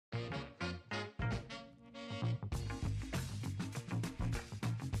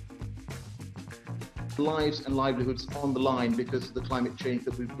lives and livelihoods on the line because of the climate change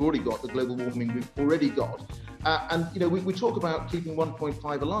that we've already got, the global warming we've already got. And we talk about keeping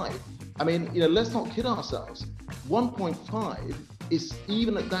 1.5 alive. I mean, let's not kid ourselves. 1.5 is,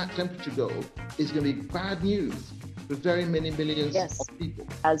 even at that temperature goal, is going to be bad news for very many millions of people.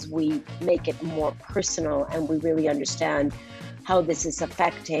 As we make it more personal and we really understand how this is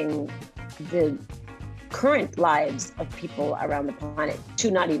affecting the current lives of people around the planet,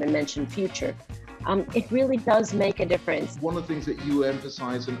 to not even mention future, it really does make a difference. One of the things that you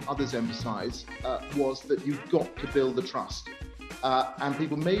emphasize and others emphasize was that you've got to build the trust. And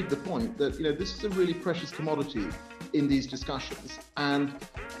people made the point that, this is a really precious commodity in these discussions. And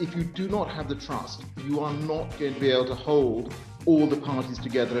if you do not have the trust, you are not going to be able to hold all the parties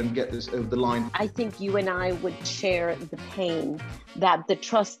together and get this over the line. I think you and I would share the pain that the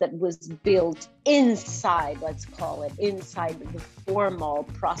trust that was built inside, let's call it, inside the formal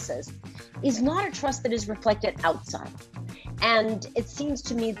process, is not a trust that is reflected outside. And it seems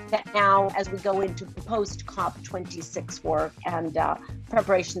to me that now, as we go into post-COP26 work and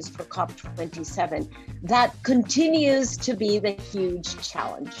preparations for COP27, that continues to be the huge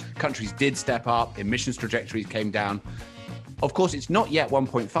challenge. Countries did step up, emissions trajectories came down. Of course, it's not yet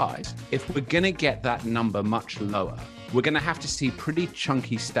 1.5. If we're going to get that number much lower, we're going to have to see pretty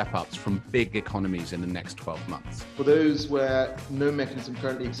chunky step-ups from big economies in the next 12 months. For those where no mechanism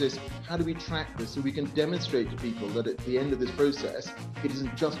currently exists, how do we track this so we can demonstrate to people that at the end of this process, it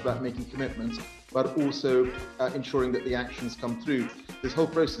isn't just about making commitments, but also ensuring that the actions come through? This whole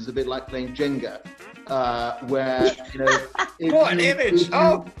process is a bit like playing Jenga, where, what an image!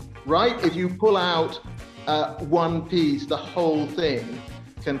 Right? If you pull out one piece, the whole thing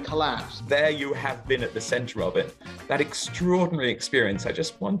can collapse. There you have been at the center of it. That extraordinary experience. I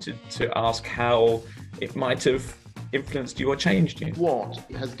just wanted to ask how it might have influenced you or changed you. What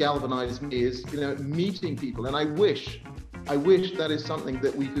has galvanized me is, meeting people. And I wish that is something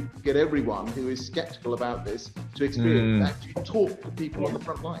that we could get everyone who is skeptical about this to experience, actually talk to people on the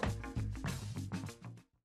front line.